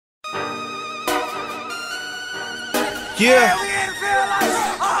Yeah.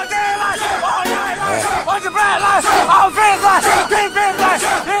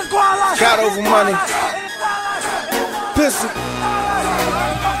 Got over money. Pistol.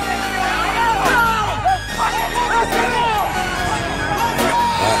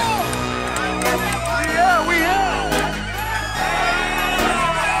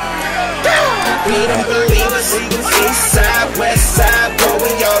 We don't believe us, east side, west side, but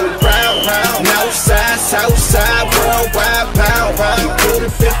we all around, north side, south side, worldwide, pound, you could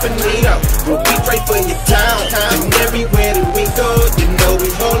have been finito, but we pray for your town, and everywhere that we go, you know we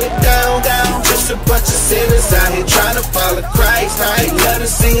hold it down, just a bunch of sinners out here trying to follow Christ, they love to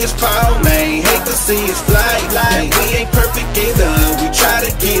see us fall, man, hate to see us fly, we ain't perfect either, we try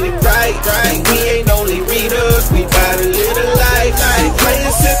to get it right, we ain't only readers, we bout to live a life, they play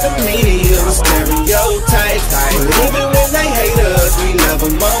us in the media, stereotypes, but even when they hate us, we love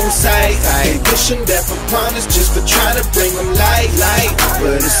them on sight. Wishing death upon us just for trying to bring them light,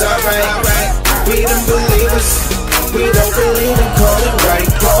 but it's alright. We don't believe us. We don't believe in calling right,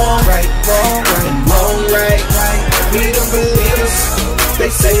 wrong, and wrong, right. We don't believe us. They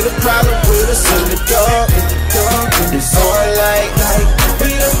say the problem with us in the dark, and it's all light.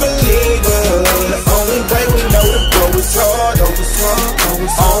 We don't believe us. The only way we know to go is hard,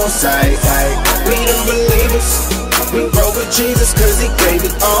 on sight. We don't believe us. We grow with Jesus cause he gave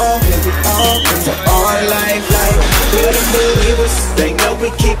it all for our life. We don't believe us. They know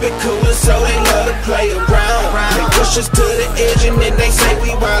we keep it cool and so they love to play around. They push us to the edge and then they say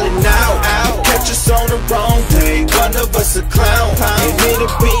we wildin' out. Catch us on the wrong day, one of us a clown, and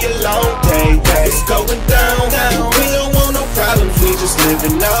it'll be a long day. It's going down. We don't want no problems, we just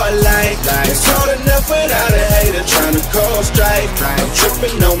living our life. It's hard enough without a hater trying to cause strife. I'm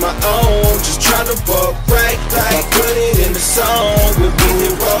tripping on my own, just trying to walk right. Put it in the song, we'll be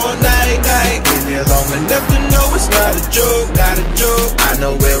here all night. Been here long enough to know it's not a joke, I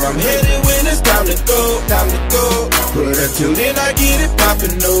know where I'm headed when it's time to go, But until then I get it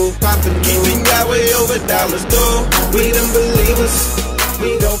poppin', keeping Yahweh over dollars, though. We don't believe us,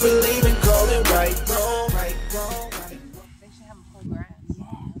 we don't believe in calling right, wrong. They should have them pull grass.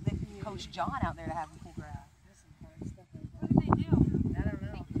 They can coach John out there to have them pull grass. What did they do? I don't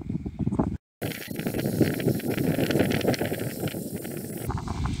know.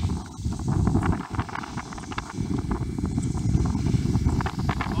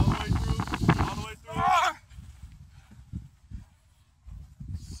 All the way through. Ah!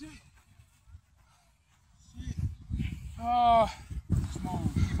 Shit. Oh, just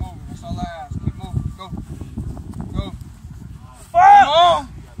move, keep moving. That's all I ask. Keep moving. Go. Come on.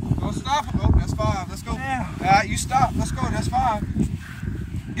 Don't stop. Go. That's 5. Let's go. Yeah. You stop. Let's go. That's 5.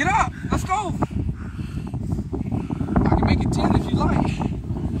 Get up. Let's go. I can make it 10 if you like.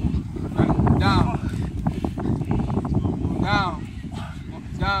 Right. Down.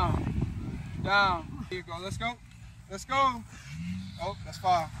 Here you go. Let's go. Oh, that's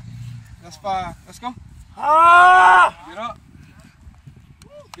 5. Let's go. Ah!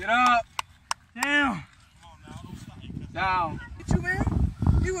 Get up. Damn. Down. Beat you, man.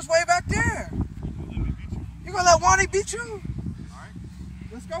 He was way back there. You gonna let Wani beat you? Alright.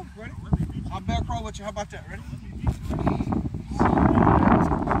 Let's go. Ready? I'll bear crawl with you. How about that? Ready?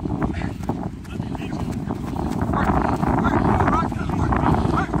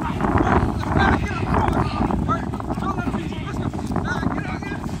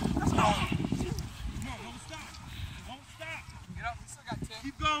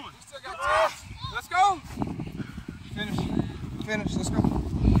 Finish. Let's go.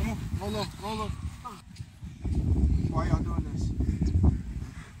 Come on. Roll over. Why y'all doing this?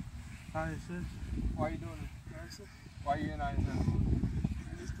 ISS. Why are you doing it? ISS? Why are you in ISS?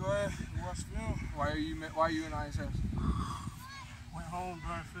 Just go ahead and watch film. Why are you in ISS? Went home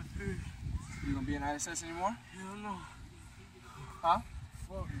during 5th period. You gonna be in ISS anymore? Hell no. Huh?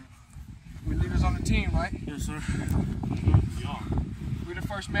 Fuck you. We're leaders on the team, right? Yes, sir. We're the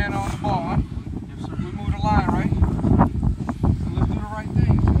first man on the ball, huh? Yes, sir. We move the line, right? So let's do the right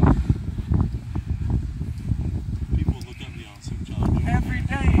things, man. People look up to y'all and see what y'all do. Every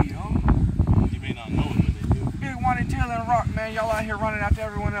day, yo. You may not know it, but they do. Big Wani Taylor and Rock, man. Y'all out here running after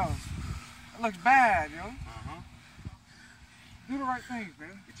everyone else. It looks bad, yo. Do the right things,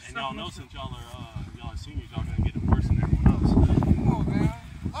 man. And y'all know since y'all are seniors, y'all gonna get it worse than everyone else. Come on, man.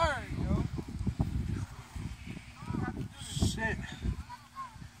 Learn, yo. Shit.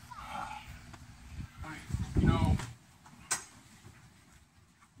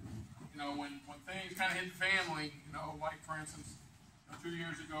 When things kind of hit the family, like for instance, 2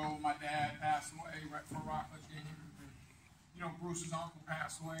 years ago, my dad passed away right before Rockledge game. Bruce's uncle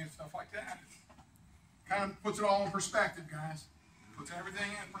passed away and stuff like that. kind of puts it all in perspective, guys. Puts everything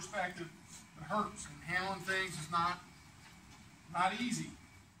in perspective. It hurts, and handling things is not easy.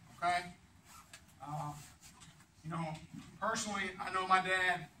 Okay. You know, personally, I know my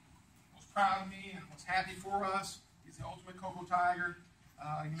dad was proud of me and was happy for us. He's the ultimate Cocoa Tiger.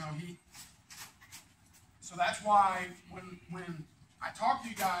 You know, so that's why when I talk to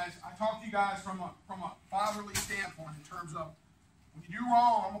you guys from a fatherly standpoint in terms of when you do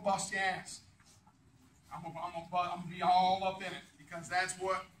wrong, I'm gonna bust your ass. I'm gonna be all up in it because that's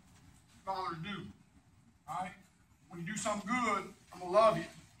what fathers do. All right. When you do something good, I'm gonna love you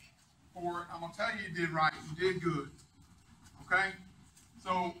for it. I'm gonna tell you you did right. You did good. Okay.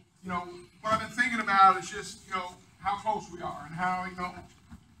 So you know what I've been thinking about is just how close we are and how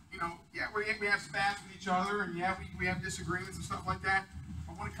yeah, we have spats with each other, and yeah, we have disagreements and stuff like that.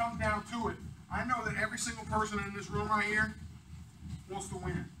 But when it comes down to it, I know that every single person in this room right here wants to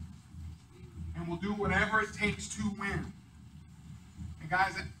win. And will do whatever it takes to win. And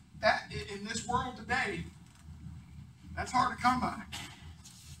guys, that in this world today, that's hard to come by.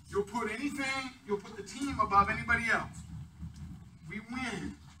 You'll put the team above anybody else. We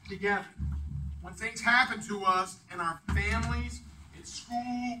win together. When things happen to us in our families, at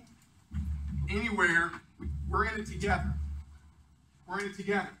school, anywhere, we're in it together. We're in it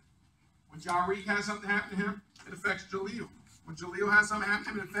together. When Jariq has something happen to him, it affects Jaleel. When Jaleel has something happen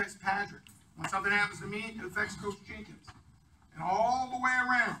to him, it affects Patrick. When something happens to me, it affects Coach Jenkins. And all the way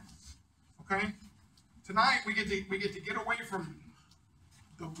around. Okay? Tonight we get to get away from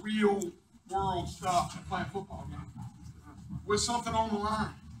the real world stuff and play a football game. With something on the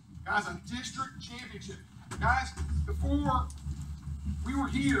line. Guys, a district championship. Guys, before we were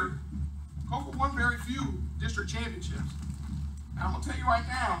here, Cocoa won very few district championships. And I'm going to tell you right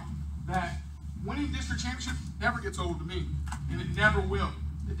now that winning district championship never gets old to me. And it never will.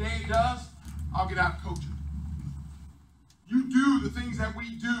 The day it does, I'll get out coaching. You do the things that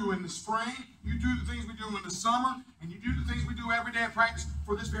we do in the spring, you do the things we do in the summer, and you do the things we do every day at practice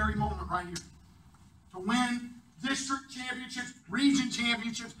for this very moment right here. To win district championships, region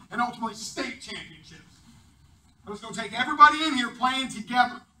championships, and ultimately state championships. But it's going to take everybody in here playing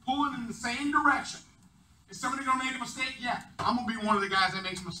together, pulling in the same direction. Is somebody going to make a mistake? Yeah, I'm going to be one of the guys that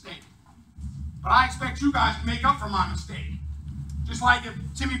makes a mistake. But I expect you guys to make up for my mistake. Just like if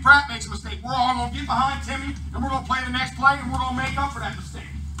Timmy Pratt makes a mistake, we're all going to get behind Timmy, and we're going to play the next play, and we're going to make up for that mistake.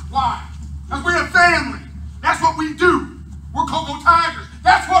 Why? Because we're a family. That's what we do. We're Cocoa Tigers.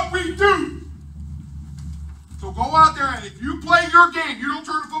 That's what we do. So go out there, and if you play your game, you don't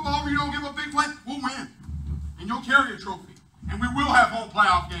turn the football over, you don't give a big play, we'll win. And you'll carry a trophy. And we will have home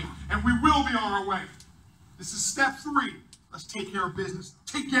playoff games. And we will be on our way. This is step 3. Let's take care of business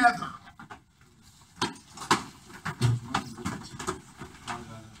together.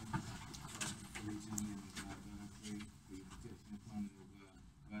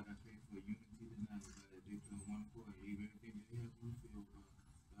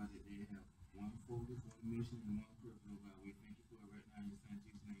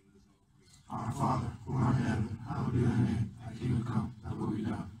 Our Father, who art in heaven, hallowed be thy name. Thy kingdom come, thy will be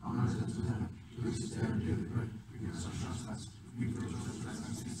done, on earth as it is in heaven. Give us this day our daily bread. Forgive us our trespasses. We forgive those who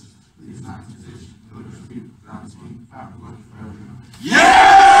trespass against us. Lead us not into temptation, but deliver us from evil. For thine is the kingdom, power, and glory forever.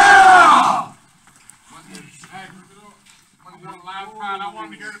 Yeah! One loud crowd. I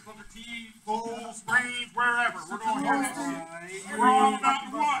want to hear it from the T, Bulls, Brains, wherever. We're going to hear it. We're all about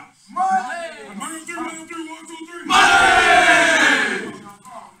the what? Money! Money, 3, 1, 2, 3. Money!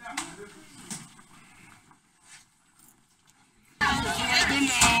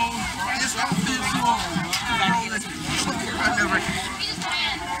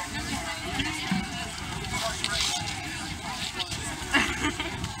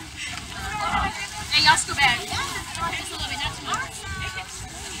 Hey, y'all scoot back. Just a little bit, not too much.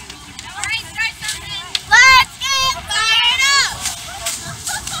 All right, start something. Let's get fired up!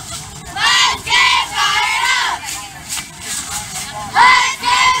 Let's get fired up! Let's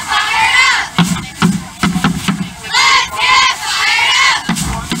get fired up!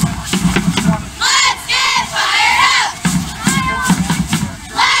 Let's get fired up! Let's get fired up!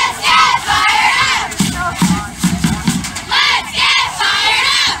 Let's get fired up! Let's get fired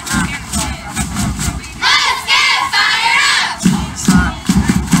up! Let's get fired up!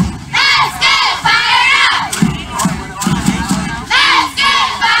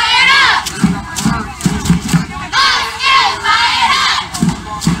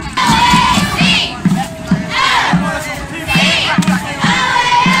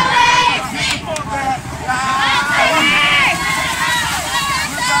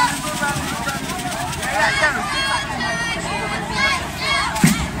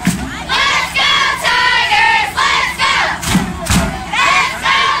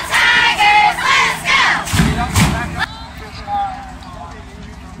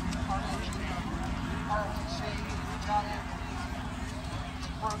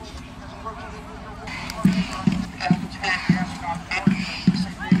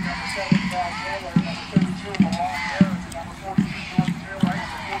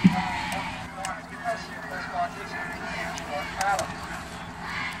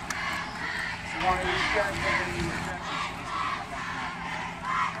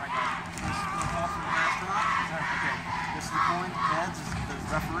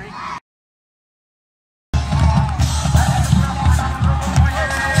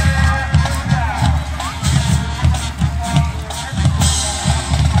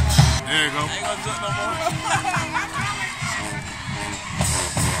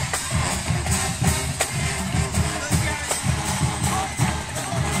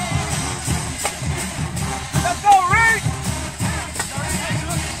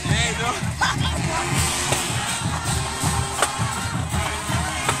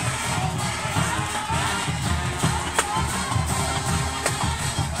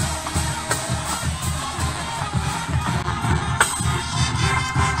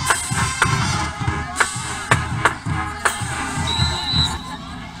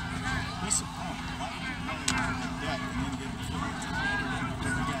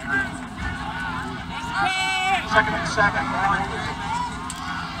 Second and 7.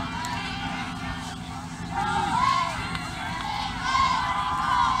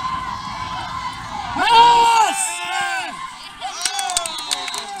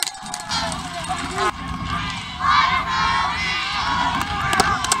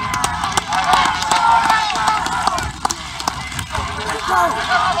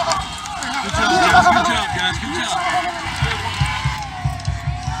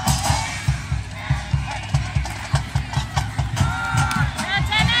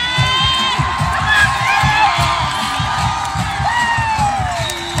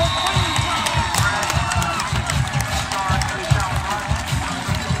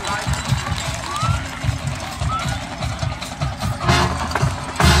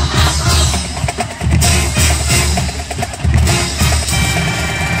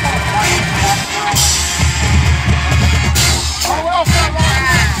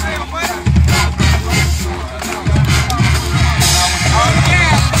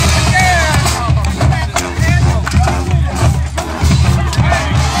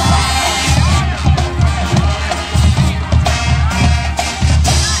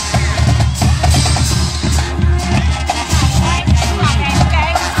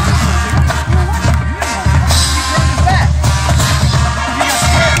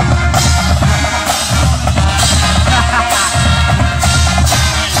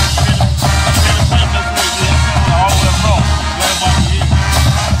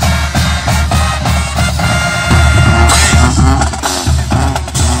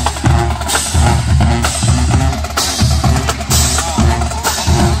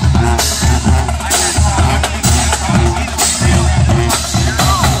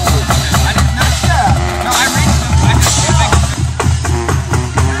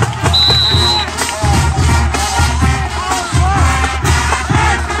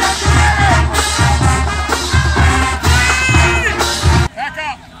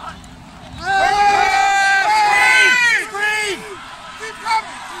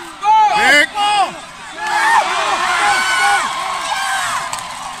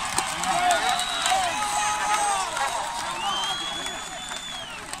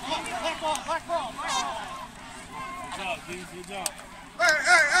 Good job. Hey,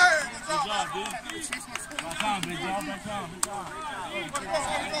 hey, hey! Good job, dude. Back on, big dog. Back on, big dog.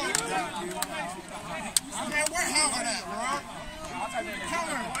 Man, where Howard at, bro?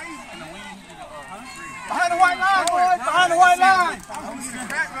 Howard, why you... Behind the white line, boys! Behind the white line! I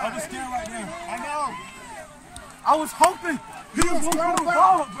was scared right there. I know. I was hoping he was going to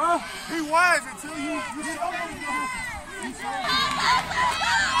ball, bro. He was until you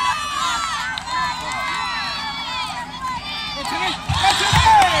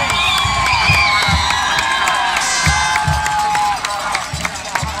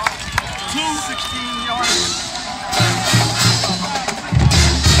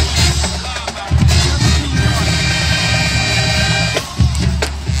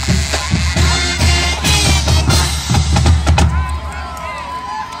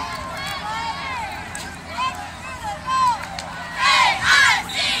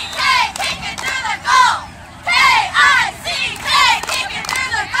K-I-C-K, kick it to the goal! K-I-C-K, kick it to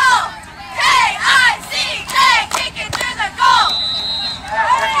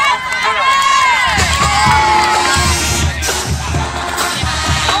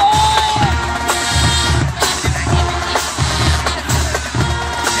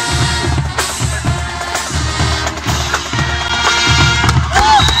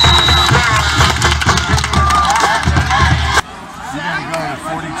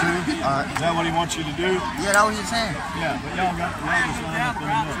that what he wants you to do? Yeah, that's what he's saying. Yeah, but y'all just line up in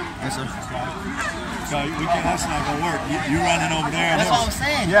the middle. Yes, sir. So we can't, that's not going to work. You running over there. That's what I'm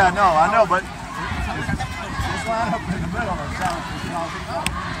saying. Yeah, no, I know, but just line up in the middle or something.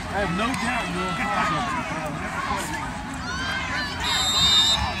 I have no doubt you'll find something.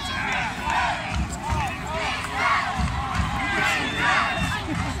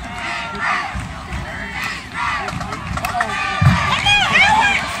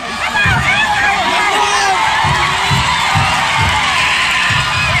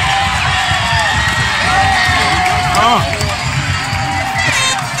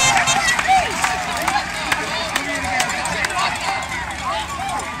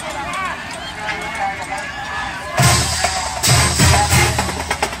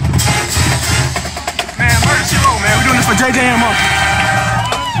 For JJ Ammo.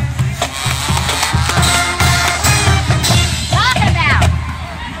 Talking about.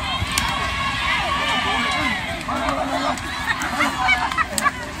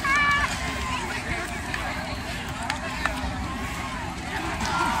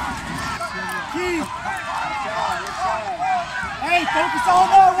 Keith. Hey, focus on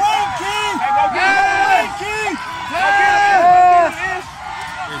that wing, Keith. Hey, Keith.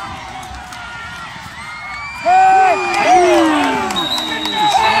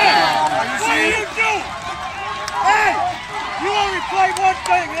 Play one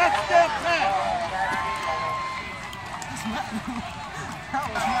thing, that's step back.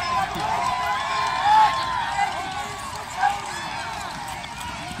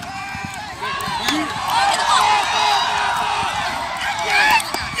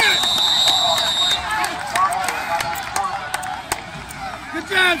 Good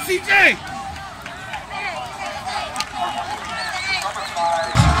job, CJ.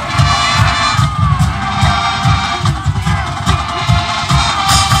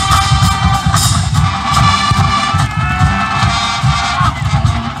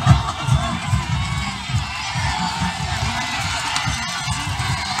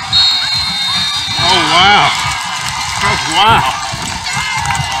 Wow.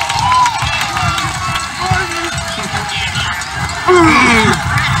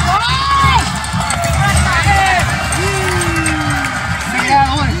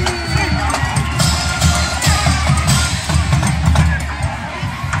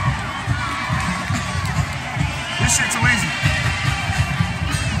 This shit too easy.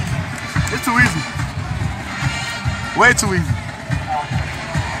 It's too easy. Way too easy.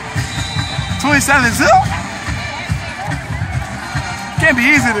 27-0? Can't be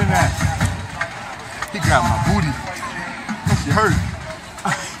easier than that. He grabbed my booty. That shit hurt.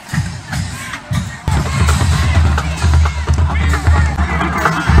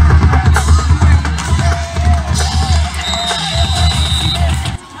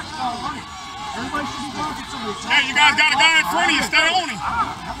 Hey, you guys got a guy in front of you. Stay on him.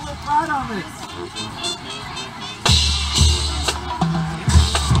 Have a little pride on this.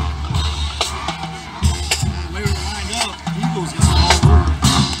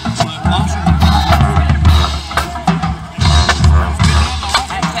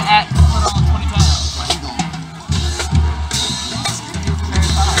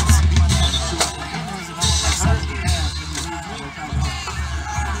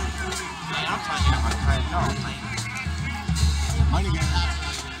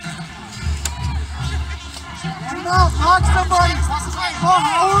 Knock somebody! Come on,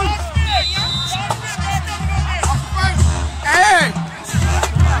 Howard! Hey!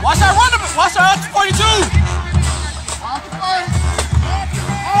 Watch that run! Watch that 42!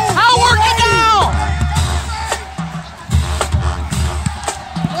 Howard, get down!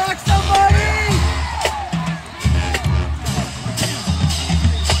 Knock somebody!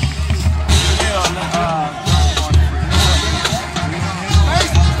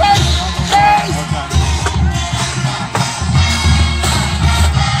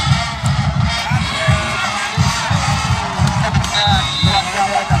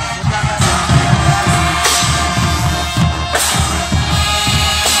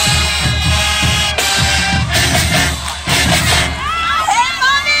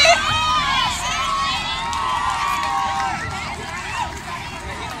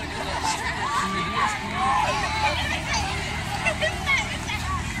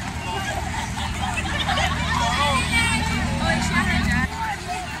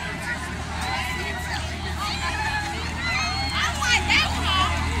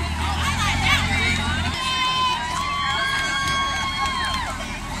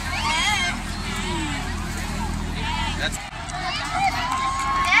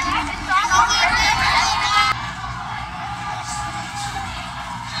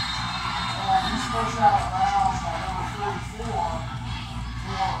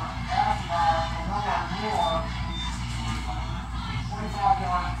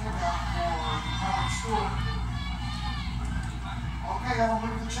 score. Okay, that'll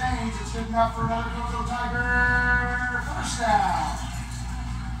move the chains. It's good enough for another Cocoa Tiger first down.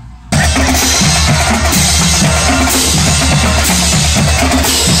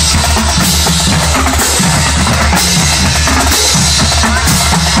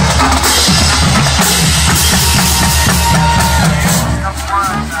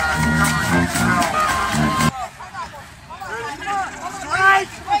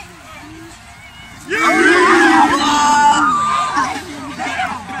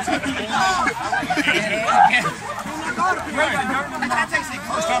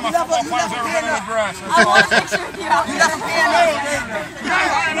 First time a football player's ever been in the grass. I want a picture of you out there.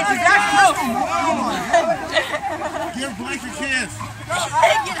 Give Blake a kiss.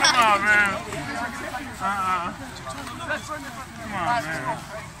 Come on, man. Come on, man.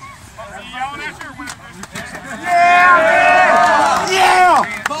 Are you yelling at you? Yeah! Yeah!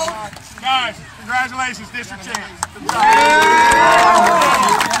 Guys, congratulations, district champs.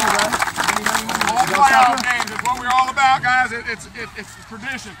 All playoff games is what we're all about, guys. It's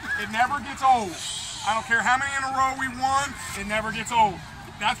tradition. It never gets old. I don't care how many in a row we won, it never gets old.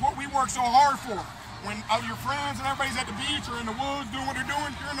 That's what we work so hard for. When your friends and everybody's at the beach or in the woods doing what they're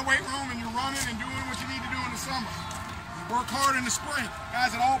doing, you're in the weight room and you're running and doing what you need to do in the summer. You work hard in the spring.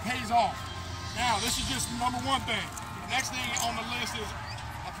 Guys, it all pays off. Now, this is just number one thing. The next thing on the list is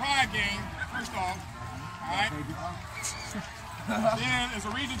a pride game, first off. All right? Then there's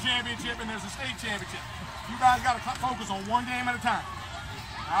a region championship and there's a state championship. You guys got to focus on one game at a time.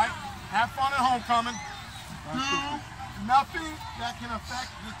 All right? Have fun at homecoming. Do nothing that can affect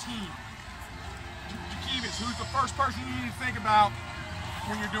your team. The key is who's the first person you need to think about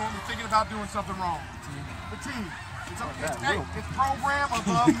when you're thinking about doing something wrong? The team. It's program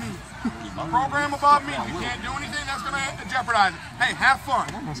above me. Program above me. You can't do anything that's going to jeopardize it. Hey, have fun.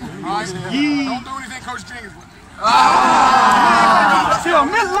 All right? Don't do anything Coach Jenkins would do. Till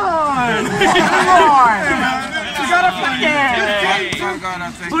midline! You got a God,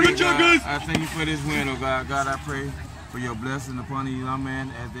 I thank you, God. I thank you for this win, oh God. God, I pray for your blessing upon these young men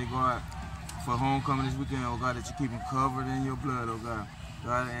as they go out for homecoming this weekend, oh God, that you keep them covered in your blood, oh God.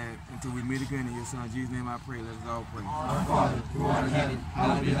 God, and until we meet again in your son Jesus' name I pray. Let us all pray. Our Father, who art in heaven,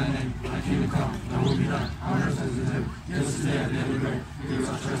 hallowed be thy name. Thy kingdom come, thy will be done, on earth as it is in heaven. Give us today our daily bread. Forgive us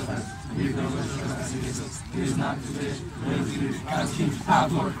our trespasses. Forgive those who trespass against us. Lead us not into temptation, but deliver us from evil. God's kingdom, power,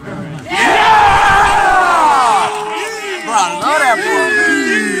 glory, forever and ever. Bro, I love that boy.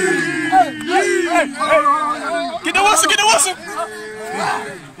 Get the whistle, get the whistle.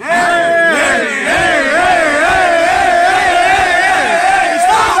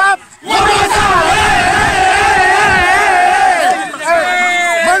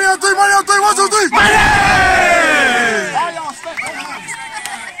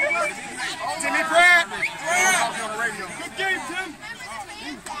 Timmy Pratt. Good game, Tim.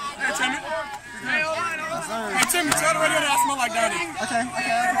 Hey, Timmy. Hey, Timmy, tell the radio that I smell like Donnie. Okay.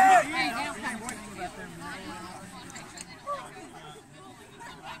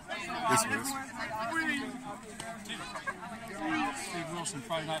 Steve Wilson,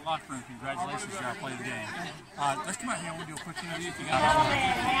 Friday Night Locker Room. Congratulations to our play of the game. Let's come out here and we'll do a quick interview if you got to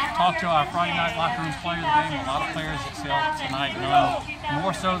talk to our Friday Night Locker Room player of the game. A lot of players excelled tonight. None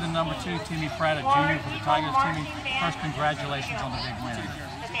more so than number 2, Timmy Pratt, a junior for the Tigers. Timmy, first congratulations on the big win.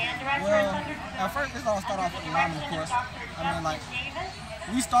 Well, at first it all started off with the lineman, of course. I mean, like,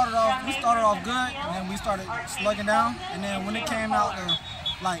 we started off good, and then we started slugging down, and then when it came out to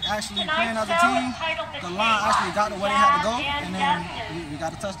like actually playing as a team, the line actually got the way it had to go, and then we got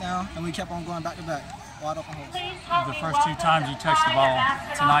a touchdown, and we kept on going back to back, wide open holes. The first 2 times you touched the ball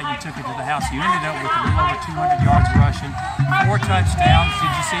tonight, you took it to the house. You ended up with a little over 200 yards rushing, 4 touchdowns. Did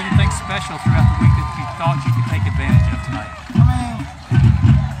you see anything special throughout the week that you thought you could take advantage of tonight? I mean,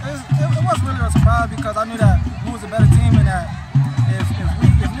 it was really a surprise because I knew that we was a better team and that if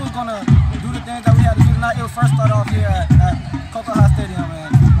we was gonna do the things that we had to do tonight, it would first start off here at Cocoa High Stadium,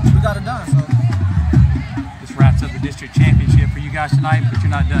 and we got it done. So this wraps up the district championship for you guys tonight, but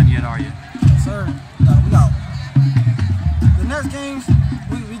you're not done yet, are you? yes, sir. We got the next games.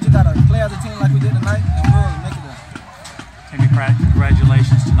 We just gotta play as a team like we did tonight, and we'll make it done. Timmy Pratt,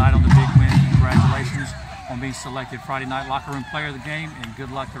 congratulations tonight on the big win. Congratulations on being selected Friday Night Locker Room Player of the Game, and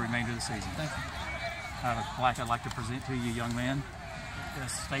good luck the remainder of the season. Thank you. I have a plaque I'd like to present to you, young man.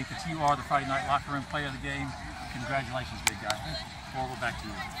 State that you are the Friday Night Locker Room Player of the Game. Congratulations, big guy. Forward back to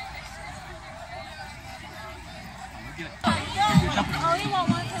you. Oh, you want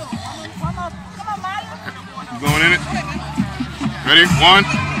one too? Come on, Mario. You going in it? Ready? 1,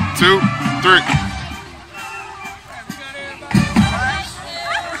 2, 3.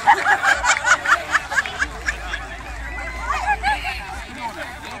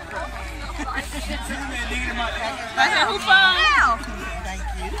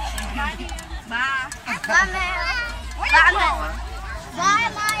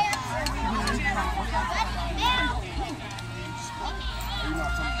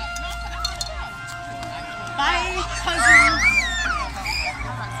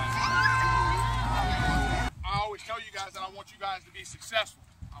 I always tell you guys that I want you guys to be successful.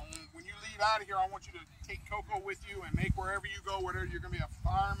 When you leave out of here, I want you to take Coco with you and make wherever you go, whether you're going to be a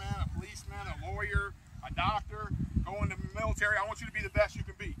fireman, a policeman, a lawyer, a doctor, go in the military. I want you to be the best you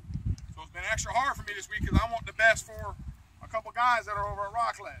can be. So it's been extra hard for me this week because I want the best for a couple guys that are over at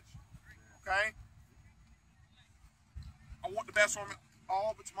Rockledge. Okay? I want the best for them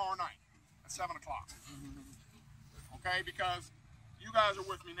all but tomorrow night at 7 o'clock. Okay? Because you guys are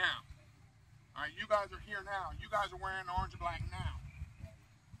with me now. All right? You guys are here now. You guys are wearing orange and black now.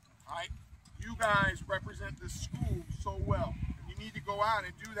 All right? You guys represent this school so well. You need to go out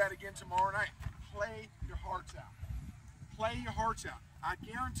and do that again tomorrow night. Play your hearts out. Play your hearts out. I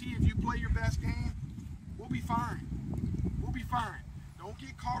guarantee if you play your best game, we'll be fine. We'll be fine. Don't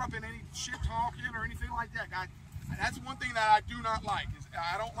get caught up in any shit talking or anything like that, guys. That's one thing that I do not like. Is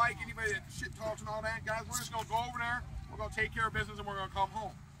I don't like anybody that shit talks and all that. Guys, we're just going to go over there, we're going to take care of business, and we're going to come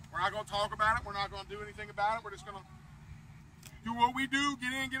home. We're not going to talk about it. We're not going to do anything about it. We're just going to do what we do,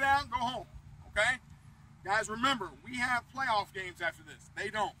 get in, get out, and go home. Okay? Guys, remember, we have playoff games after this. They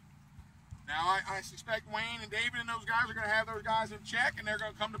don't. Now, I suspect Wayne and David and those guys are going to have those guys in check, and they're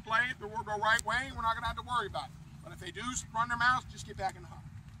going to come to play. If the work go right way, we're not going to have to worry about it. But if they do run their mouths, just get back in the hunt.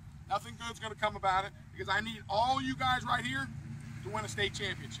 Nothing good's going to come about it because I need all you guys right here to win a state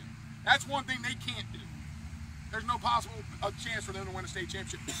championship. That's one thing they can't do. There's no possible chance for them to win a state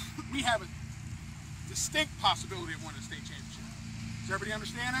championship. We have a distinct possibility of winning a state championship. Does everybody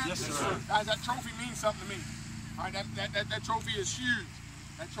understand that? Yes, sir. Guys, that trophy means something to me. All right, that trophy is huge.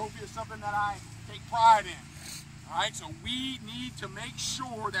 That trophy is something that I take pride in. All right, so we need to make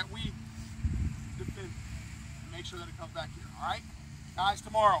sure that we defend it. Make sure that it comes back here. All right, guys,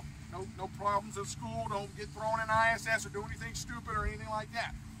 tomorrow, no problems at school. Don't get thrown in ISS or do anything stupid or anything like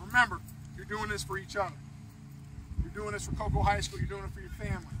that. Remember, you're doing this for each other. You're doing this for Cocoa High School. You're doing it for your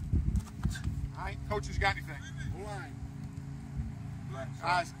family. All right, coaches, got anything?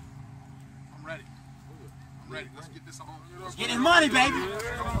 Guys, I'm ready. I'm ready. Let's get this on. Let's get his money, baby.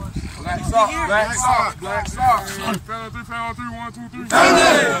 Black socks, black socks, black socks. Foul 3, 1, 2, 3.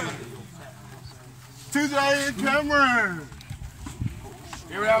 TJ and Cameron.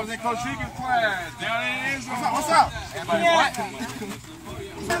 Here I was in Coach Deacon's class. Down in the end zone. What's up? Everybody, what?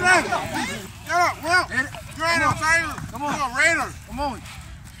 Get up, well. Raider, Taylor. Come on, Raider. Come on.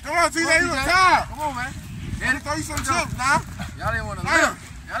 Come on, TJ, you look tired. Come on, man. Let me throw you some chips now. Y'all didn't want to live.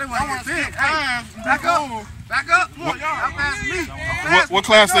 Y'all didn't want to get big. Hey, back up. Back up. Come on, y'all pass me. What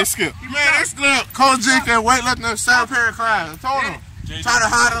class they skip? Man, they skipped Coach Jake and weightlifting in 7th period class. I told him. Try to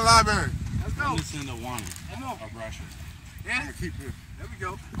hide in the library. Let's go. Listen to one of Russia. There we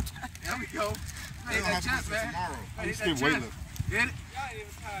go. There we go. Hit that chest, man. I used to skip weightlifting. Hit it.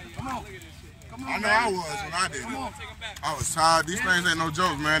 Come on. Come on, I know I was when I did it. I was tired. These things ain't no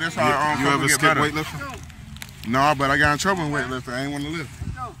jokes, man. That's how You ever skip weightlifting? No, but I got in trouble in weightlifting. I ain't want to lift.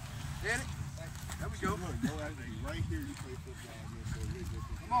 Let's go. Hit it. There we go. Right here, you play football.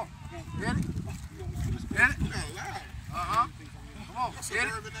 Come on. Hit it. Hit it. Come on. Hit it.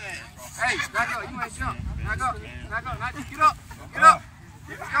 Hey, back up. You ain't jump. Back up. Back up. Get up. Get up.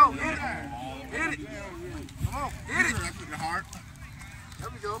 Let's go. Hit it. Hit it. Come on. Hit it. There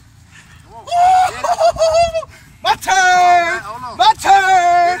we go. Come on. Hit it. My turn! Hold on. My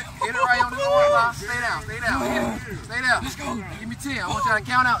turn! Hit it right on the corner line. Stay down. Stay down. Hit it. Stay down. Let's go. Give me 10. I want y'all to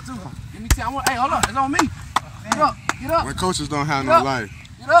count out too. Give me 10. Hey, hold on. It's on me. Get up. Get up. When coaches don't have Get no up. life.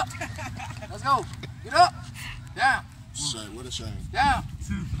 Get up. Let's go. Get up. Down. Shame. What a shame. Down.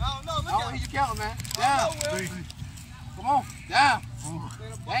 I don't hear you counting, man. Down. Come on. Down.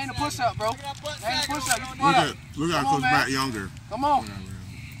 That ain't a push-up, bro. That ain't a push-up. Look at Come on, Coach man. back younger. Come on.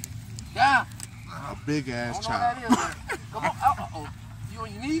 Down. A big ass I don't know what child. that is, man. Come on. Oh. You on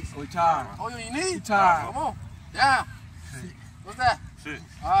your knees? We tired. Oh, you on your knees? We tired. Come on. Down. What's that? 6.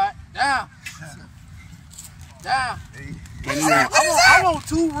 All right. Down. Down. I want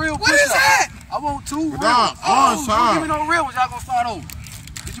 2 real push-ups. What is that? I want 2 real. Don't give me no real ones. Y'all gonna start over.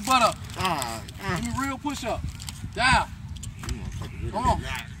 Get your butt up. Give me real push-up. Down. Come on.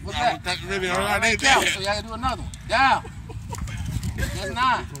 What's that? Count. So y'all gotta do another one. Down. That's 9.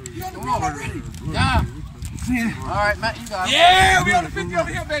 Come on. Down. All right, Matt, you got it. Yeah, we on the 50 over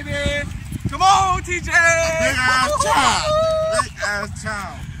here, baby. Come on, TJ. Big ass child. Big ass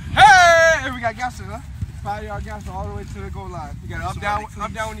child. Hey, we got gas, huh? 5-yard gas all the way to the goal line. You got up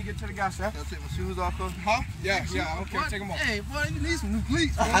down when you get to the gas, huh? I'll take my shoes off, Coach. Huh? Yeah, okay, take them off. Hey, boy, you need some new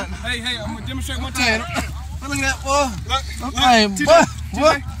cleats, man. Hey, I'm gonna demonstrate one time. Look at that, boy. Look, Hey, boy.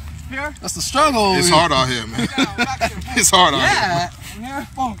 What? Here. That's the struggle. It's hard out here, man. It's hard out here. Yeah. Here,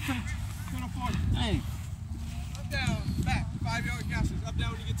 4. Hey.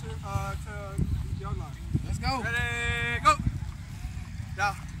 go. Ready, go.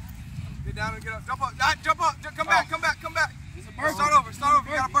 Down. Get down and get up. Jump up. Jump up. Come back. Come back. Come back. Start over. Start over.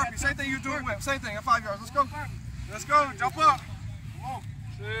 You got a burpee. Same thing you do with whip. Same thing at 5 yards. Let's go. Let's go. Jump up. Come on.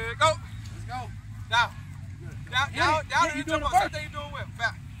 Go. Let's go. Down. Down. You jump up. Same thing you do with whip.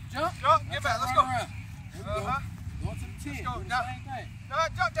 Back. Jump. Get back. Let's go. Go to the 10. Let's go. Do the Down. same thing.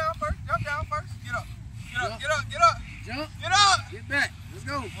 Jump down first. Jump down first. Get up. Get up. Get up. Get up. Jump. Get up. Get back. Let's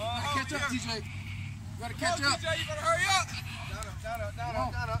go. Catch up, TJ. You gotta catch up. TJ, you better hurry up. Down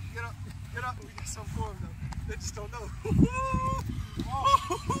up. Get up. We got some for them though. They just don't know.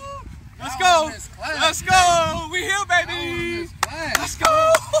 Let's go. Let's go. We here, baby. Let's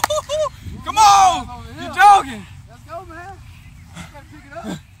go. Come on. You're jogging. Let's go, man. You gotta pick it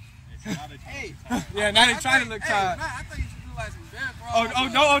up. Hey. Yeah, now they trying to look tired. Man, I thought you should do like some bear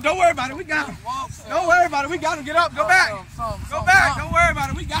crawl. Don't worry about it. We got him. Don't worry about it. We got him. Get up. Go back. Go back. Don't worry about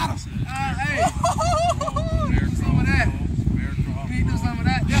it. We got him. Hey. Do some of that. You need to do some of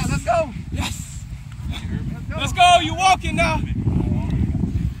that. Yeah, let's go. Yes. Let's go. You walking now. We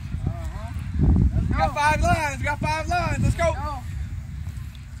got 5 lines. We got 5 lines. Let's go. Oh,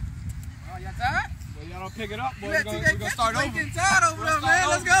 y'all tired? Well, y'all don't pick it up, boy. We're gonna start over. Getting tired over there, man.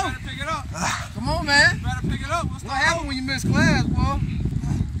 Let's go. Better pick it up. Come on, man. Better pick it up. What happened when you miss class, boy?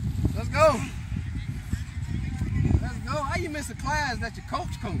 Let's go. Let's go. How you miss a class that your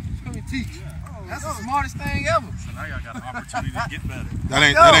coach teach? That's the smartest thing ever. So now y'all got an opportunity to get better.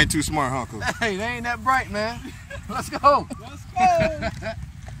 That ain't too smart, huh, Coach? Hey, they ain't that bright, man. Let's go. Let's go.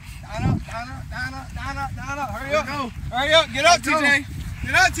 Down up. Hurry up. Go. Hurry up. Get up, Let's go. TJ.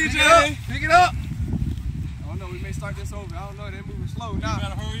 Get up, TJ. Pick it up. Pick it up. I don't know. We may start this over. I don't know. They're moving slow now. You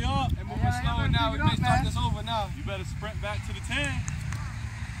better hurry up. They're moving slow now. We may start this over now. You better sprint back to the 10.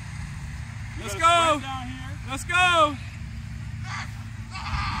 Let's go. Down here. Let's go.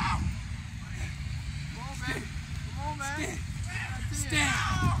 Come on, man. Stand.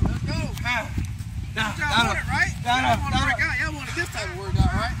 Let's go. Down Y'all want it, right? Down Y'all up. want to work out. Y'all wanted this type of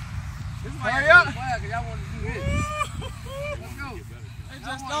workout, right? This is why Hurry y'all up. wanted to class, because y'all wanted to do this. Let's go. They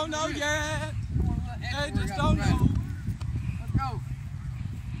just don't know yet. They just don't don't know. Let's go.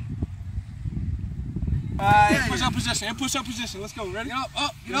 Push up position. And push up position. Let's go. Ready? Get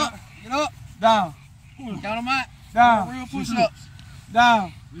up. Get up. Down. Count them out. Down. Real push-ups.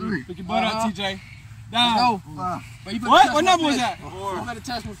 Down. Pick your butt up, TJ. Down. Let's go. But you better What? touch What my number was fist. that? You better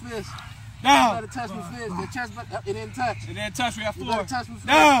touch my fist. You Down. better touch my fist. The chest, it didn't touch. And then touch. We have You 4. better touch my fist.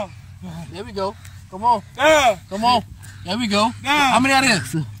 Down. There we go. Come on. Down. Come on. There we go. Down. How many that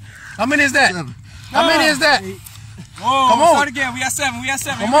is? How many is that? How many is that? Whoa. Come on. Start again. We got 7.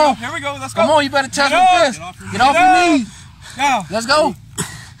 Come on. Here we go. Let's go. Come on, you better touch Get my up. fist. Get off your knees. Down. Let's go.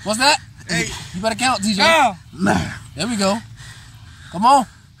 What's that? Hey. You better count, TJ. Down. There we go. Come on.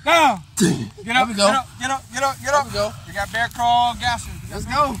 Down. Get up. There we go. Get up. There we go. You got bear crawl, gasser. Let's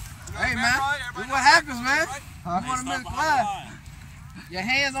go. Hey, man. This is what happens, man. You want to miss class. Your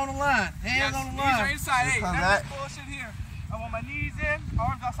hands on the line. Hands on the Knees are line. inside. Hey, come that's back. bullshit here. I want my knees in,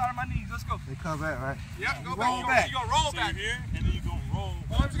 arms outside of my knees. Let's go. They come back, right? Yep, go Roll back. back. You're gonna roll So back. you're here, and then you're going to roll.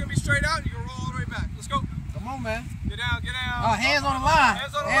 Arms are gonna be straight out, and you're gonna roll all the way back. Let's go. Come on, man. Get down. Hands on the line.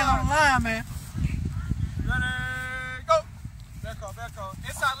 Hands on the Hands on the line, man. Ready, go. Back call.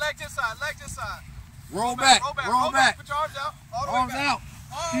 Inside, legs inside. Roll back. Roll back. Put your arms out. All the Arms way back. out.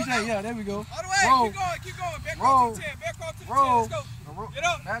 TJ, yeah, there we go. All the way. Roll. Keep going. Back Roll. call to the 10. Back call to the 10. Roll. Let's go. Get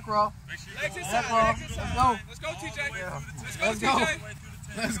up. Back roll. Legs inside. Back roll. Legs inside. Let's go. Let's go, TJ. Let's go. TJ.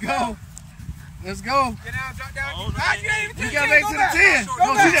 Let's go. Let's go. Get down, drop down. Oh, Ah, you ain't even We got back to the 10. Go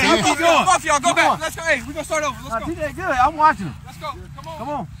No, back. TJ, you keep going. Both y'all, go Keep back. going. Let's go. Hey, we're gonna start over. Let's go. TJ, good. I'm watching him. Let's go. Come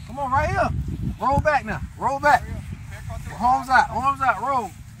on. Come on, right here. Roll back now. Roll back. Arms out.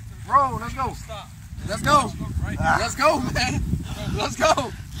 Roll. Let's go. Stop. Let's go. Let's go, man. Let's go.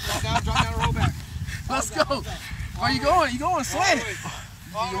 Drop down, roll back. Let's go. Where you going? You going slanted.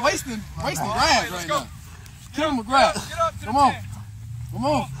 You're wasting grabs right now. Kill him with grabs. Get up to Come the on. 10.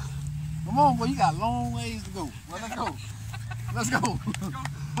 Come on, boy. You got a long ways to go. Well, let's go.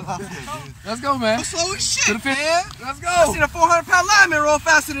 Let's go, man. Slow as shit. To the 50. Let's go. I seen a 400-pound lineman roll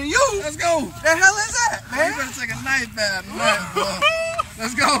faster than you. Let's go. The hell is that, man? You better take a nice bath tonight, boy.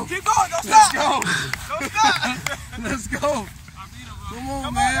 Let's go. Keep going. Don't Let's stop. go. Don't stop. Let's go. Come on, Come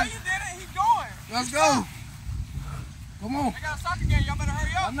on, man. no, you did it. He's going. Let's go. Come on. They got a soccer game. Y'all better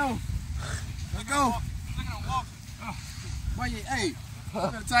hurry I up. know. Let's go. Look at him walking. Boy, hey, you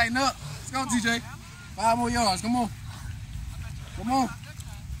better tighten up. Let's go, TJ. 5 more yards. Come on.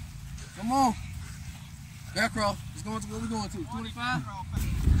 Back row. Let's go to what we going to. 25.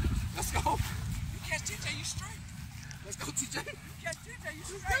 Let's go. You catch TJ, you straight. Let's go, TJ. You catch TJ, you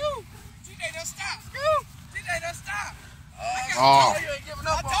straight. TJ, don't stop. Oh. You ain't giving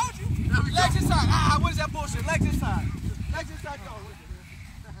up. I told you. Legs inside. Ah, what is that bullshit? Legs inside. Legs inside. Go.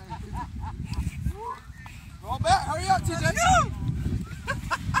 Roll back. Hurry up, TJ.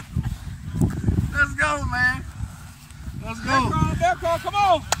 Let's go, man. Let's go. Back crawl. Come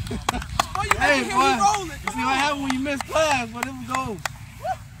on. Boy, you hey, boy. Rolling. You see what happens when you miss class, but it will go.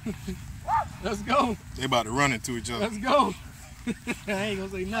 Let's go. They about to run into each other. Let's go. I ain't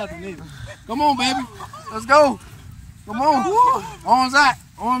gonna say nothing either. Come on, baby. Let's go. Come on. Woo. Arms out.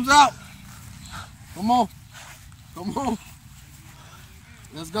 Arms out. Come on. Come on.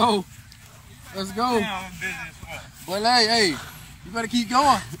 Let's go. Let's go. Boy, hey, you better keep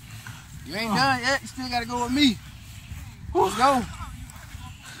going. You ain't done yet. You still gotta go with me. Let's go.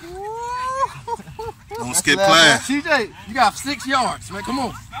 Don't skip class. CJ, you got 6 yards, man. Come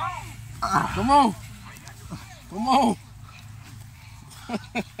on. Come on. Come on.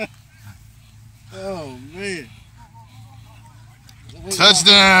 Oh, man.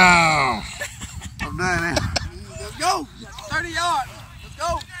 Touchdown. I'm done, man. Let's go. 30 yards. Let's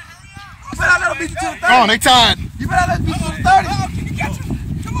go. You better let them beat you to the 30. Come on, they tied. You better let them beat you to the 30. Can you catch him?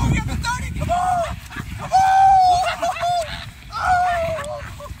 Come on, get the 30. Come on. Come on. Oh.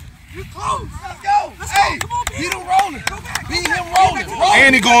 You close. Let's go. Hey, come on, beat him rolling. Beat him rolling.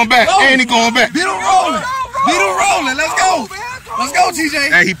 And he going back. And he going back. Beat him rolling. Beat him rolling. Let's go. Let's go,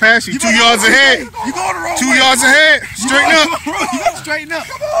 TJ. Hey, he passed you 2 yards ahead. You going the wrong 2 way. yards ahead. Straighten up. You got to straighten up.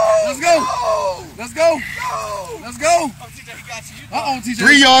 Let's go. Let's go. Let's go. Uh-oh, TJ.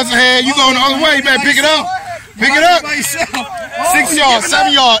 3 yards ahead. You going the other way. You better pick it up. Pick it up. 6 yards,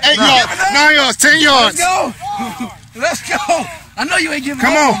 7 yards, 8 yards, 9 yards, 10 yards. Let's go. Let's go. I know you ain't giving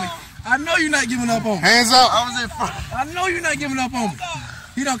up on me. I know you're not giving up on me. Hands up. I was in front. I know you're not giving up on me.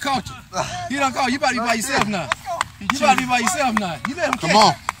 He done caught you. He done caught you. You about to be by yourself now. You about to be by yourself now. You let him catch you. Come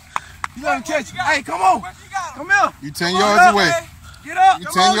on. You let him catch you. Hey, come on. Come here. You 10 yards away. Get up. You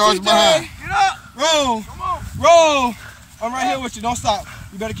 10 yards behind. Get up. Roll. Roll. I'm right here with you. Don't stop.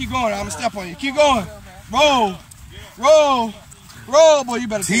 You better keep going. I'm going to step on you. Keep going. Roll. Roll. Roll. Boy, you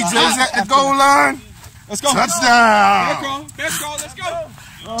better TJ's at the goal line. Let's go. Touchdown. Let's go. Let's go.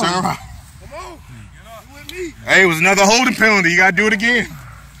 Turn around. Come on. You with me. Hey, it was another holding penalty. You got to do it again.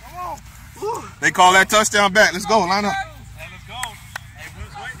 Come on. They call that touchdown back. Let's go. Line up. Hey, let's go. Hey,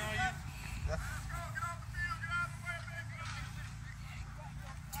 Bruce waiting on you.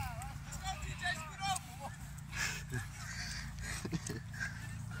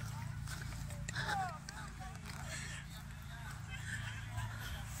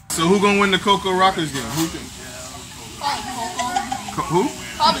 So who gonna win the Coco Rockers game? Who? Who?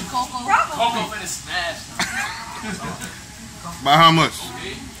 Probably Coco. Coco finna smash. By how much?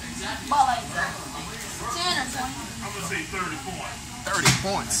 About like 10 or something. I'm gonna say 30 points. 30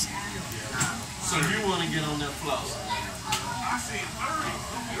 points. So you want to get on that floor? I say 30.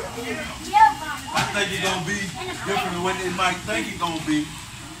 I think it's going to be different than what they might think it's going to be.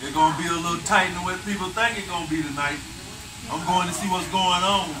 It's going to be a little tight than what people think it's going to be tonight. I'm going to see what's going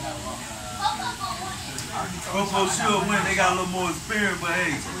on. Coco should win. They got a little more experience, but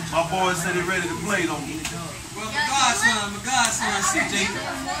hey, my boys said they're ready to play, don't they? Well, my godson, CJ,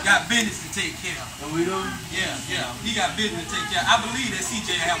 got business to take care of. And we do? Yeah. He got business to take care of. I believe that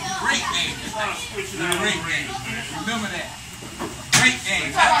CJ have a great game tonight. Great game. Remember that. Great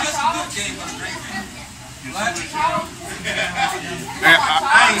game. Not just a good game, but a great game. What? I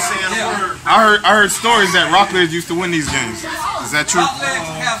ain't saying a word. I heard stories that Rockledge used to win these games. Is that true? Rockledge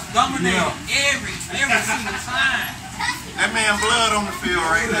has dominated every single time. That man blood on the field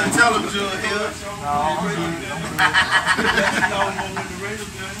right now. Tell him, Jewel Hill.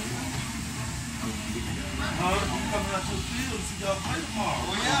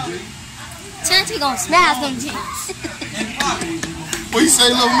 Chelsea gonna smash them Jets. What you say,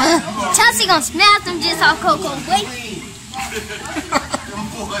 little man? Chelsea gonna smash them Jets off Coco. Wait.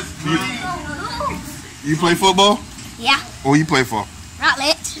 You play football? Yeah. What you play for?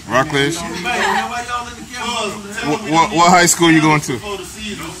 Rockledge. Rockledge. What high school you going to?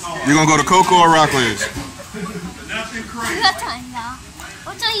 You gonna go to Coco or Rockledge? What time, y'all?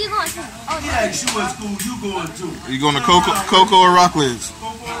 What time you going to? Oh, Yeah, you what school you going to? You going to Coco or Rockledge?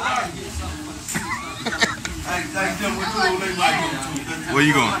 Where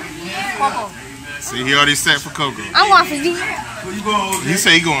you going? Coco. See, he already set for Coco. I'm going for you. Where you going? He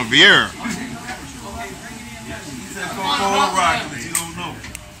say he going Vieira. He said Coco or Rockledge. You don't know.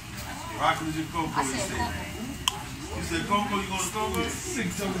 Rockledge and Coco, he said. You said Coco, you going to Coco?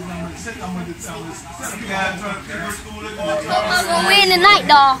 I'm gonna win tonight,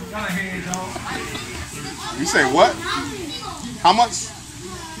 dog. You say what? How much?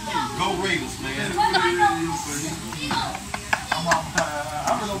 Go Raiders, man.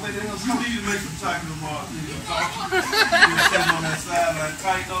 You need to make some tackle tomorrow. You're sitting on that sideline,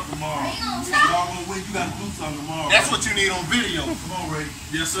 tighten up tomorrow. Y'all gonna win, you gotta do something tomorrow. That's what you need on video. Come on, Ray.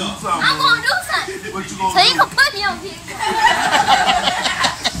 Yes, sir. Do something, I'm gonna do something. What you gonna So do? you can put me on video.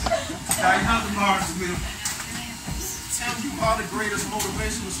 Tighten up tomorrow, Smith. Tim, you are the greatest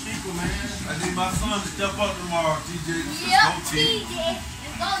motivational speaker, man. I need my son to step up tomorrow, TJ. Yep, TJ. Let's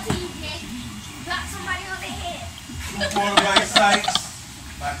go, TJ. Got somebody on the head. 2 quarterback sites,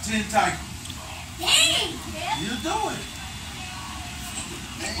 about 10 tackles. Dang, You do it.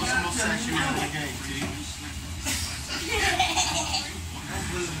 What's the most sacks you had in the game, T?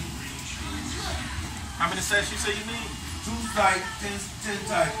 How many sacks you say you need? 2 sites, 10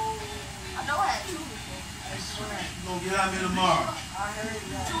 tackles. I know I had 2. You gonna get out of here tomorrow?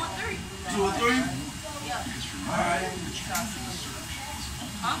 2 or 3. 2 or 3? Yeah. All right.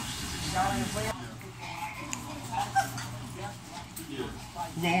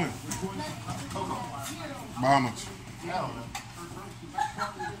 Who gonna win? By how much?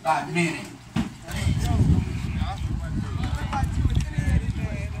 Not many.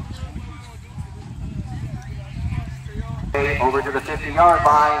 Over to the 50-yard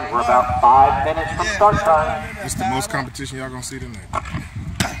line. We're about 5 minutes from start time. It's the most competition y'all gonna see tonight.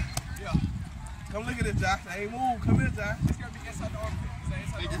 Come look at this, Josh. Hey, move. Come here, Josh. It's gonna be inside the armpit.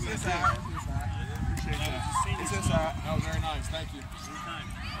 It's inside. Appreciate that. It's inside. That was very nice. Thank you. The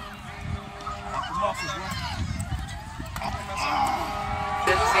muscles, bro.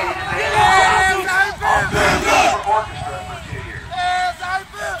 Orchestra for 2 years.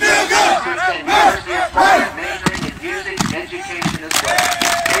 Majoring in music education as well.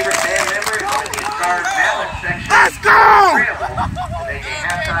 Favorite band member is going to be in charge ballot section. Let's go! To make a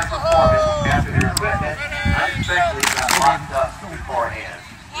halftime performance after their equipment unexpectedly got locked up beforehand.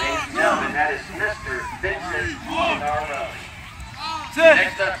 Ladies and gentlemen, that is Mr. Vincent Gennaro.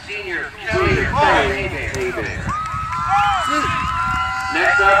 Next up, senior Kelly Bear.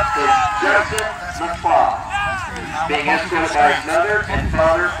 Next up is Justin LaCroix, being escorted by his mother and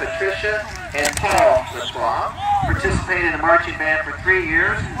father, Patricia and Paul LaCroix. Participated in the marching band for 3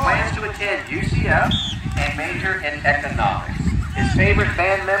 years, plans to attend UCF and major in economics. His favorite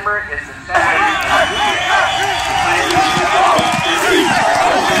band member is the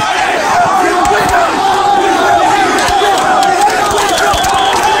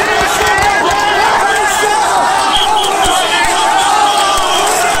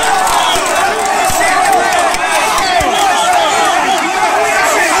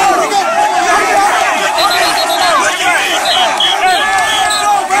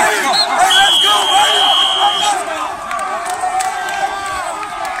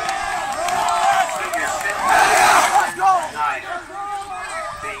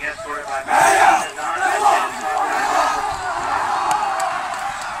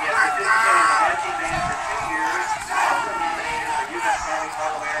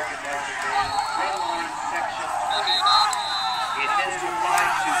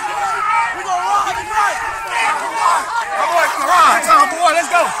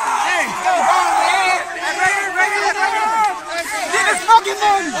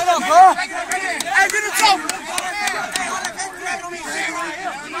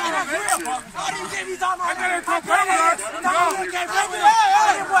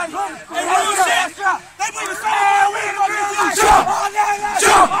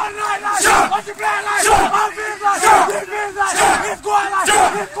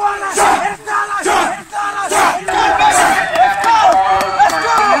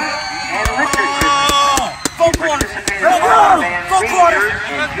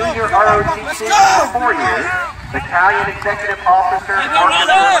Battalion Executive Officer,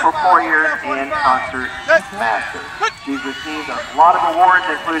 Orchestra for 4 years, and Concert Master. She's received a lot of awards,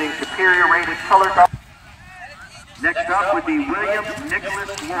 including Superior Rated Color. Next up would be William Nicholas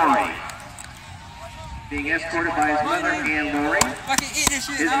Laurie, being escorted by his mother, Ann Laurie.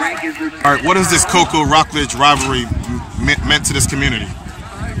 His rank is Lieutenant. All right, what has this Cocoa-Rockledge rivalry meant to this community?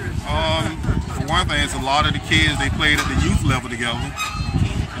 For one thing, it's a lot of the kids, they played at the youth level together, and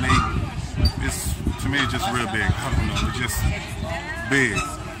to me, it's just real big. I don't know, it's just big.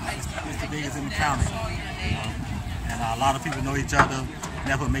 It's the biggest in the county, and a lot of people know each other.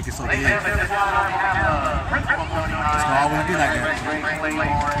 That's what makes it so big. It's gonna always be like that.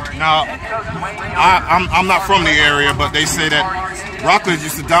 Now, I'm not from the area, but they say that Rockledge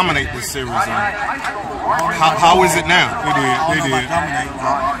used to dominate this series. How is it now?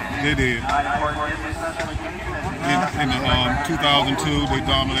 They did. in the 2002, they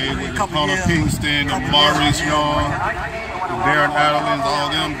dominated with Connor Kingston, Maurice Young, Darren Adderley, all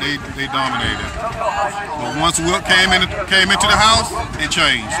of them. They dominated. But once Wilt came into the house, it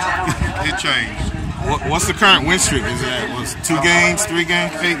changed. It changed. What's the current win streak? Is it was 2 games, 3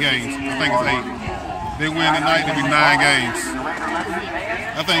 games? 8 games. I think it's 8. They win tonight, it'll be 9 games.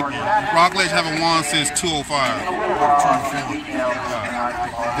 I think Rockledge haven't won since 205.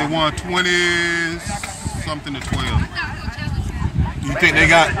 They won 20-something to 12. You think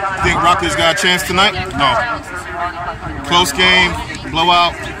Rockledge got a chance tonight? No. Close game,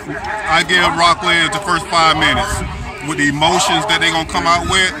 blowout. I give Rockledge the first 5 minutes with the emotions that they're gonna come out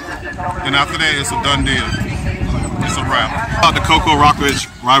with, and after that, it's a done deal. It's a wrap. About the Cocoa Rockledge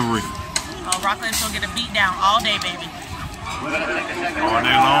rivalry. Rockledge gonna get a beat down all day, baby. All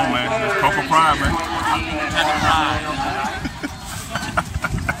day long, man. Cocoa pride, man.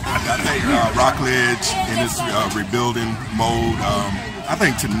 I think Rockledge in this rebuilding mode, I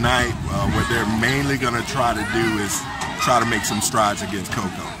think tonight what they're mainly going to try to do is try to make some strides against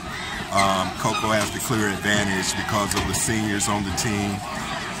Cocoa. Cocoa has the clear advantage because of the seniors on the team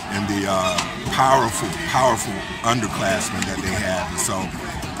and the powerful underclassmen that they have. And so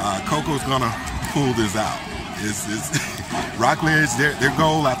Cocoa's going to pull this out. Rockledge, their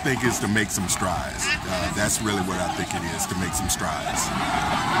goal, I think, is to make some strides. That's really what I think it is, to make some strides.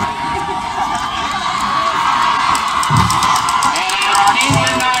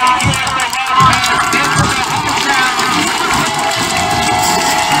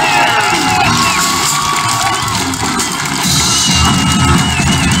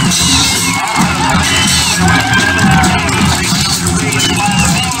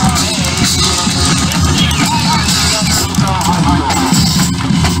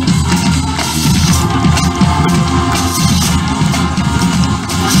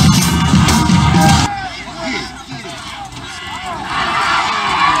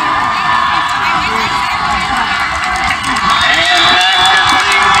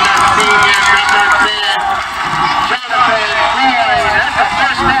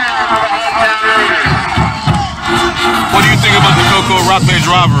 Rockledge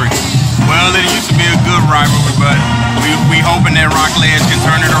rivalry? Well, it used to be a good rivalry, but we hoping that Rockledge can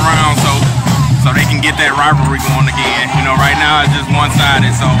turn it around so they can get that rivalry going again. You know, right now it's just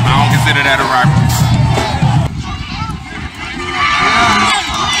one-sided, so I don't consider that a rivalry.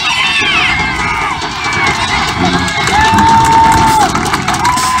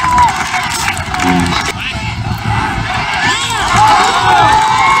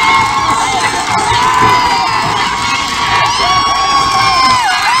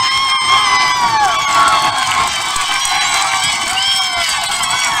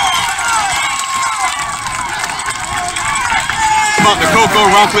 The Cocoa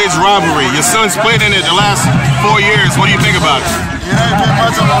Rockledge rivalry. Your son's played in it the last 4 years. What do you think about it? It ain't been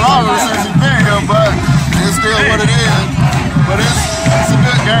much of a rivalry since he's been here, but it's still what it is. But it's a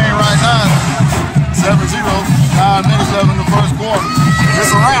good game right now. 7-0, 9 minutes left in the first quarter.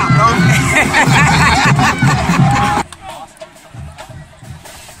 It's a wrap, though.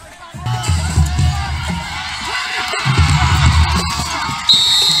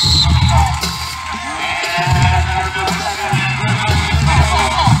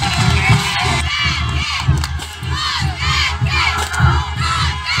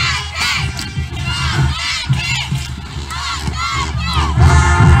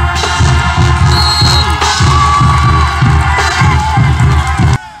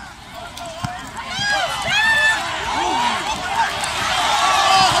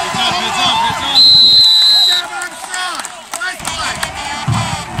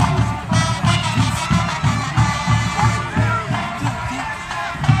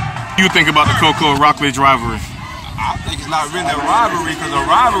 What do you think about the Cocoa Rockledge rivalry? I think it's not really a rivalry, because a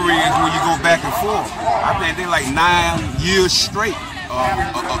rivalry is when you go back and forth. I think they're like 9 years straight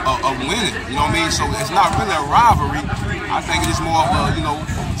of winning. You know what I mean? So it's not really a rivalry. I think it's more of a,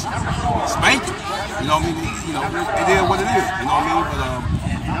 spanking. You know what I mean? It is what it is. You know what I mean? But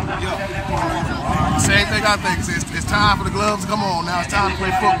yeah. Same thing I think. It's time for the gloves to come on. Now it's time to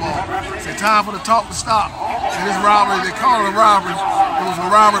play football. It's time for the talk to stop. And this rivalry, they call it a rivalry. It was a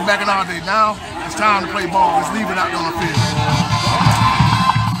rivalry back in our day. Now it's time to play ball. Let's leave it out on the field.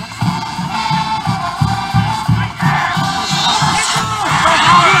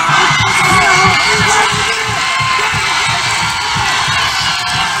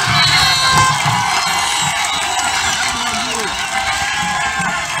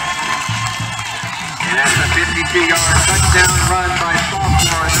 And that's a 52-yard touchdown run by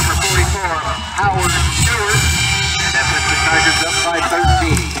sophomore number 44, Howard Stewart. And that puts the Tigers up by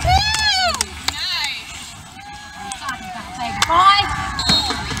 13.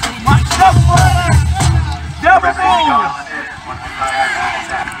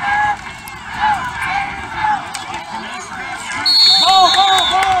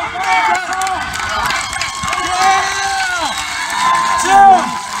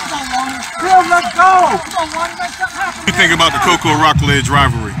 What do you think about the Cocoa Rockledge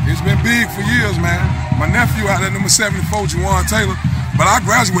rivalry? It's been big for years, man. My nephew out there, number 74, Juwan Taylor, but I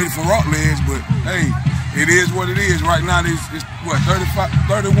graduated from Rockledge, but hey, it is what it is. Right now, it's what,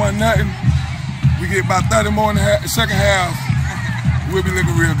 31-0. We get about 30 more in the second half, we'll be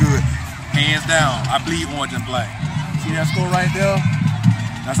looking real good. Hands down, I bleed orange and black. See that score right there?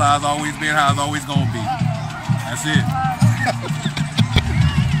 That's how it's always been, how it's always gonna be. That's it.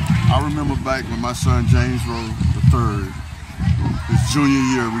 I remember back when my son James rode the third, his junior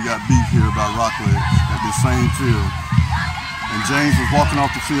year, we got beat here by Rockledge at the same field. And James was walking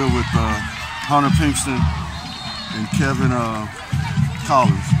off the field with Hunter Pinkston and Kevin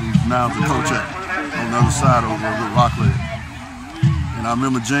Collins, who's now the coach on the other side over with Rockledge. And I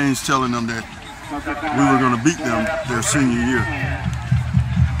remember James telling them that we were going to beat them their senior year.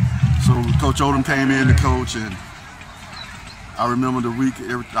 So Coach Odom came in to coach, and I remember the week,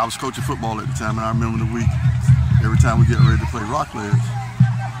 I was coaching football at the time, and I remember the week, every time we get ready to play Rockledge,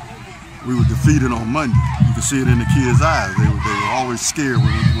 we were defeated on Monday. You could see it in the kids' eyes. They were always scared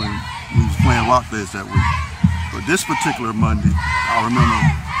when we was playing Rockledge that week. But this particular Monday, I remember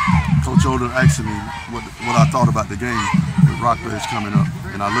Coach Odom asking me what I thought about the game with Rockledge coming up.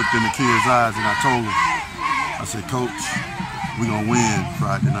 And I looked in the kids' eyes and I told them, I said, Coach, we're going to win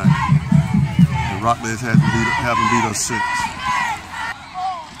Friday night. And Rockledge haven't beat us since.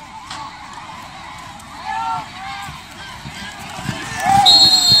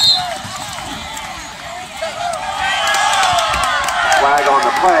 Flag on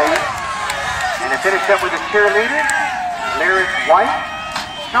the play. And it finished up with a cheerleader, Lyric White,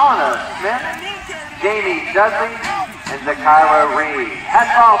 Shauna Smith, Jamie Dudley, and Zakira Reed.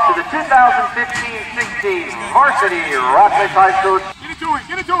 Hats off to the 2015-16 varsity Rockledge High School. Get it to him,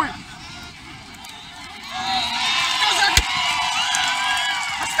 get it to him.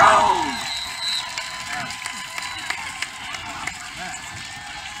 Let's go.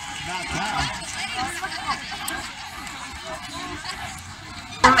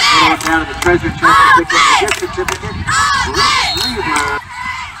 Down to the treasure chest to pick up the gift certificate.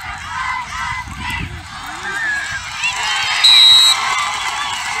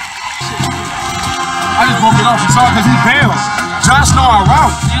 I just broke it off and saw it because he bailed. Josh know our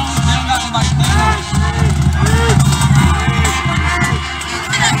route.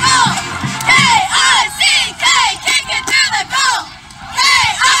 K-I-C-K, kick it to the goal.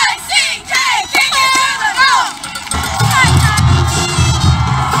 K-I-C-K, kick it to the goal.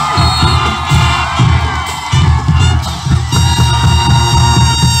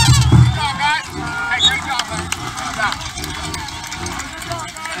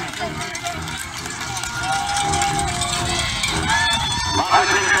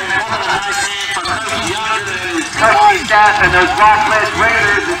 Coaching staff and those Rockledge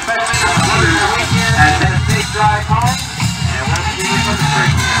Raiders, especially this weekend as that big drive home, and we'll see you for the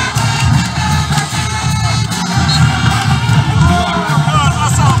first time.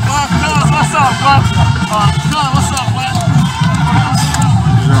 What's up, bud? What's up, bud? What's up, bud?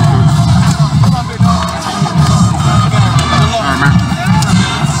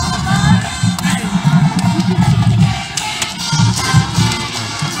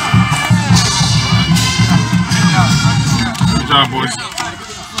 Good job, boys.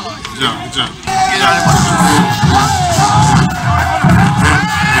 Good job, good job.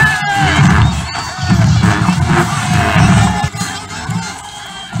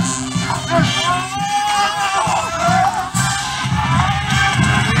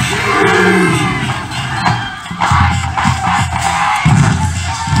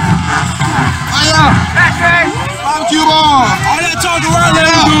 Barbecue ball. All that talk around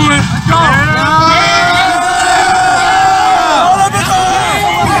there, do it. Let's go.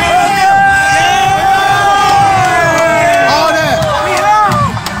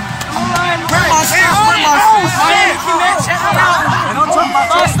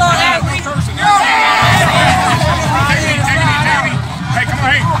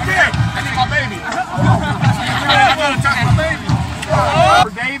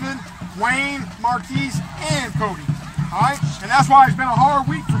 David, Wayne, Marquise, and Cody. Alright? And that's why it's been a hard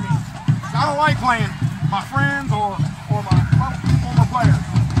week for me. I don't like playing my friends or my former players.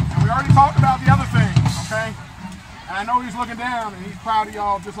 And we already talked about the other things, okay? And I know he's looking down and he's proud of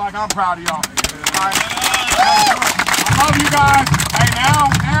y'all just like I'm proud of y'all. Alright? I love you guys. Hey,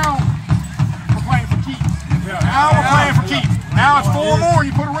 now we're playing for keeps. Now we're playing for keeps. Now it's 4 more and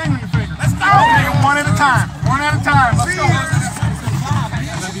you put a ring on your finger. Let's go! One at a time. One at a time. Let's go.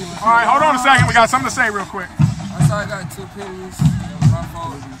 All right, hold on a second. We got something to say real quick. I saw I got 2 pennies. My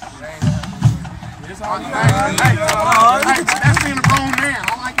fault. Hey, that's being a grown man.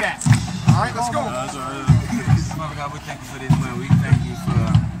 I like that. All right, let's go. God, we thank you for this win. We thank you for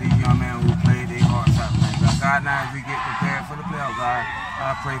these young men who played their hearts out, man. God, now as we get prepared for the playoff, God,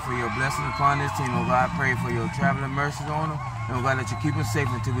 I pray for your blessing upon this team. Oh God, I pray for your traveling mercies on them. And oh God, that you keep us safe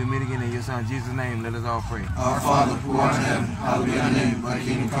until we meet again in your son Jesus' name. Let us all pray. Our Father, who art in heaven, hallowed be thy name. Thy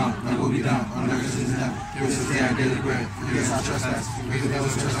kingdom come, thy will be done, on earth as it is in heaven. Give us this day our daily bread. Forgive us our trespasses. Forgive us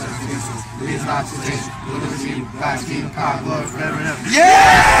our trespasses against us. Lead us not into temptation. Deliver us from evil. God's kingdom, power, glory, forever and ever.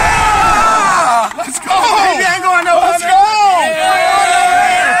 Yeah! Let's go! Baby, ain't going nowhere. Let's go! Hey,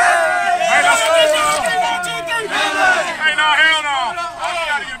 let's go! Hey, no, hell no! You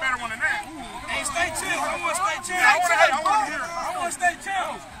gotta get a better one than that. Hey, stay chill. I want to stay chill. I want to hear it. I want to stay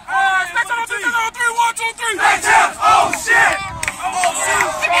chill. Stay chill on 3, 1, 2, 3. Stay chill. Oh, shit. Oh, shit.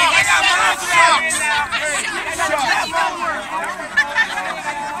 I got my shots.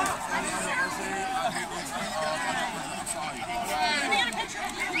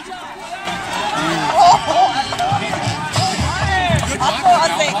 I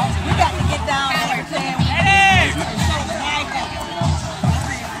think we got to get down there, Sam.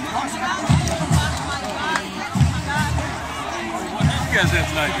 You guys have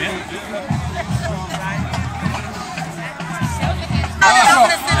tonight, man. I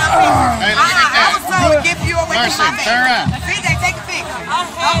was told to give you away to my baby. turn around. CJ, take a pic. I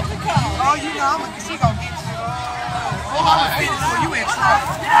had to come. Oh, you know, she gonna get you. I'm gonna finish for you in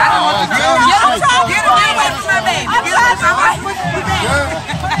trouble. I don't want to get away from my baby. Get away from my baby.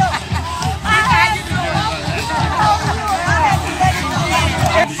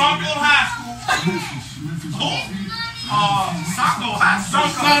 Sunco High School. Sunco High School.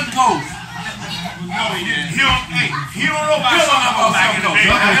 Sunco. No, he didn't. He don't know about Sunco back in the day.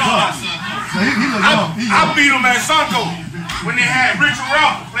 I beat him at Sunco when they had Richard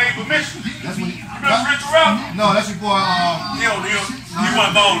Ralph playing for Michigan. Remember Richard Ralph? No, that's before. He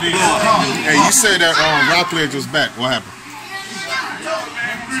wasn't ball then. Hey, you said that Rockledge was back. What happened?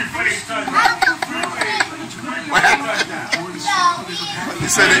 What happened? You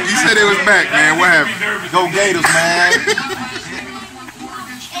said it was back, man. What happened? Go Gators, man.